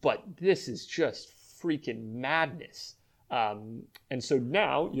 But this is just freaking madness. And so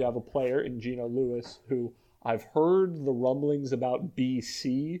now you have a player in Geno Lewis who I've heard the rumblings about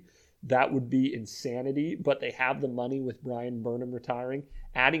BC. That would be insanity, but they have the money with Brian Burnham retiring.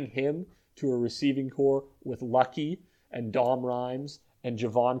 Adding him to a receiving core with Lucky and Dom Rhymes and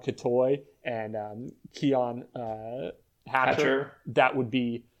Javon Catoy and Keon Hatcher, that would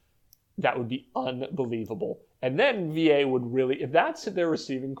be unbelievable. And then VA would really, if that's their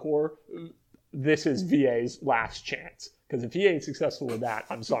receiving core, this is VA's last chance. Because if he ain't successful with that,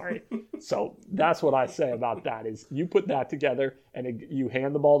 I'm sorry. So that's what I say about that is you put that together and you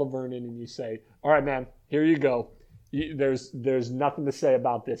hand the ball to Vernon and you say, all right, man, here you go. There's nothing to say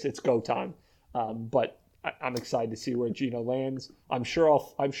about this. It's go time. But I'm excited to see where Geno lands. I'm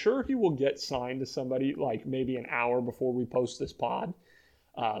sure he will get signed to somebody maybe an hour before we post this pod.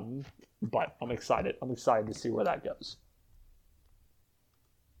 But I'm excited. I'm excited to see where that goes.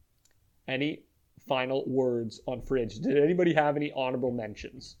 Any final words on Fridge? Did anybody have any honorable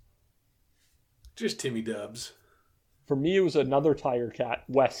mentions? Just Timmy Dubs. For me, it was another Tiger Cat,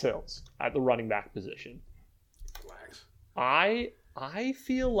 Wes Hills, at the running back position. Relax. I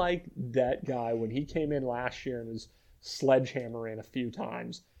feel like that guy, when he came in last year and was sledgehammering a few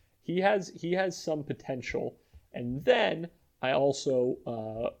times, he has some potential. And then I also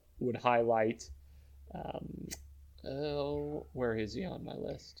would highlight, where is he on my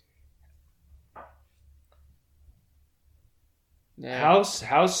list?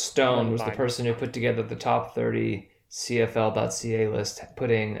 House Stone was the person who put together the top 30 CFL.ca list,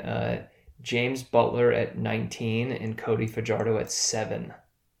 putting James Butler at 19 and Cody Fajardo at 7.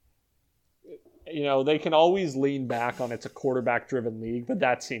 They can always lean back on it's a quarterback-driven league, but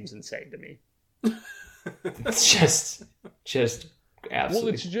that seems insane to me. It's just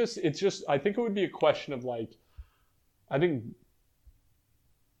absolutely. Well, it's just. I think it would be a question of I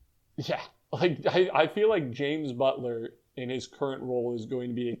feel like James Butler in his current role is going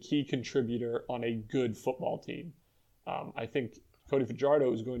to be a key contributor on a good football team. I think Cody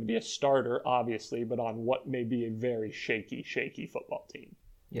Fajardo is going to be a starter, obviously, but on what may be a very shaky football team.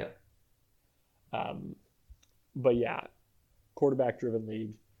 Yeah. But yeah, quarterback-driven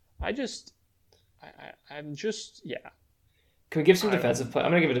league. I'm just, yeah. Can we give some defensive play?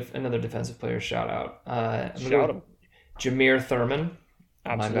 I'm going to give another defensive player a shout out. Shout him. Jameer Thurman.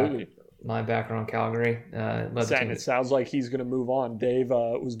 Absolutely. Linebacker on Calgary. It sounds like he's going to move on. Dave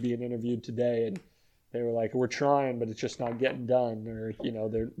was being interviewed today, and they were like, we're trying, but it's just not getting done, or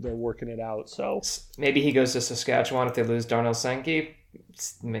they're working it out. So maybe he goes to Saskatchewan if they lose Darnell Sankey.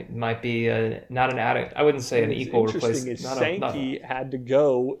 Might be not an addict. I wouldn't say an equal replacement. Sankey had to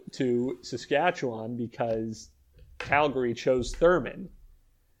go to Saskatchewan because Calgary chose Thurman.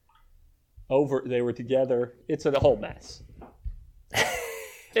 They were together. It's a whole mess.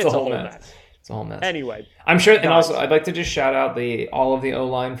 It's a whole mess. It's a whole mess. Anyway, I'm sure, and also I'd like to just shout out all of the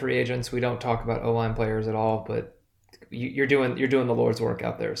O-line free agents. We don't talk about O-line players at all, but you're doing the Lord's work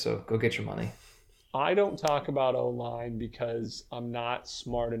out there. So go get your money. I don't talk about O-line because I'm not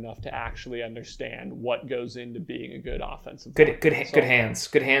smart enough to actually understand what goes into being a good offensive player. Good hands,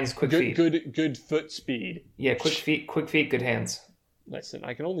 quick feet. Good foot speed. Yeah, quick feet, good hands. Listen,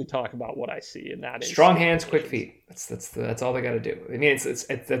 I can only talk about what I see, and that is strong hands, quick feet. That's all they got to do. I mean, that's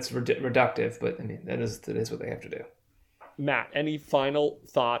reductive, but I mean that is what they have to do. Matt, any final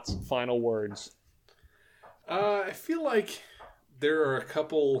thoughts, final words? I feel like there are a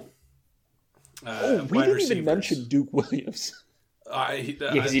couple. We didn't even mention Duke Williams.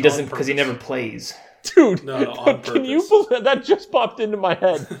 Because he doesn't, because he never plays. Dude, on can you believe that just popped into my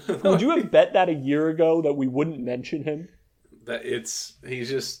head? Would you have bet that a year ago that we wouldn't mention him? That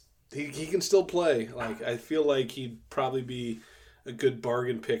he can still play. Like, I feel like he'd probably be a good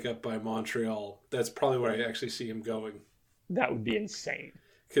bargain pickup by Montreal. That's probably where I actually see him going. That would be insane.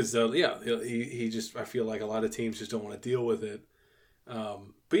 Because he just, I feel like a lot of teams just don't want to deal with it.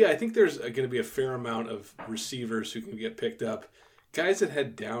 But yeah, I think there's going to be a fair amount of receivers who can get picked up. Guys that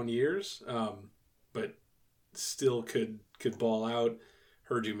had down years, but still could ball out.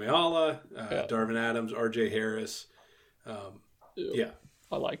 Hergy Mayala, Darvin Adams, R.J. Harris.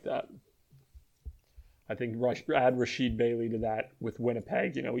 I like that. I think add Rashid Bailey to that with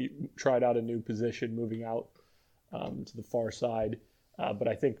Winnipeg. He tried out a new position moving out to the far side. But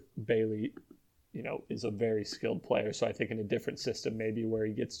I think Bailey, is a very skilled player. So I think in a different system, maybe where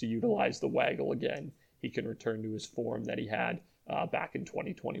he gets to utilize the waggle again, he can return to his form that he had back in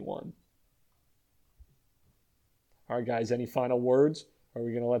 2021. All right, guys, any final words? Or are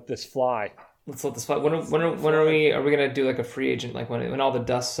we going to let this fly? Let's let this fly. When are we going to do like a free agent? Like when all the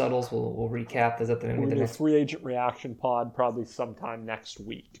dust settles, we'll recap. Is that the we'll do a free agent reaction pod probably sometime next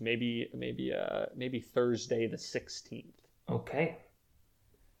week. Maybe Thursday the 16th. Okay.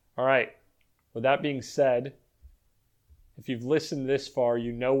 All right. With that being said, if you've listened this far,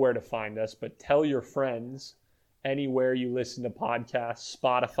 you know where to find us, but tell your friends anywhere you listen to podcasts,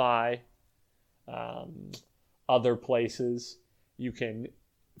 Spotify, other places. You can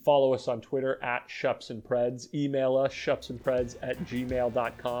follow us on Twitter at shupsandpreds. Email us,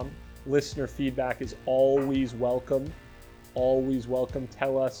 shupsandpreds@gmail.com. Listener feedback is always welcome. Always welcome.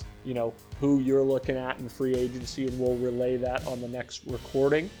 Tell us, who you're looking at in free agency, and we'll relay that on the next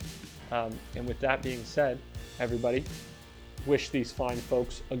recording. And with that being said, everybody, wish these fine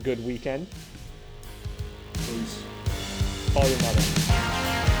folks a good weekend. Peace. Call your mother.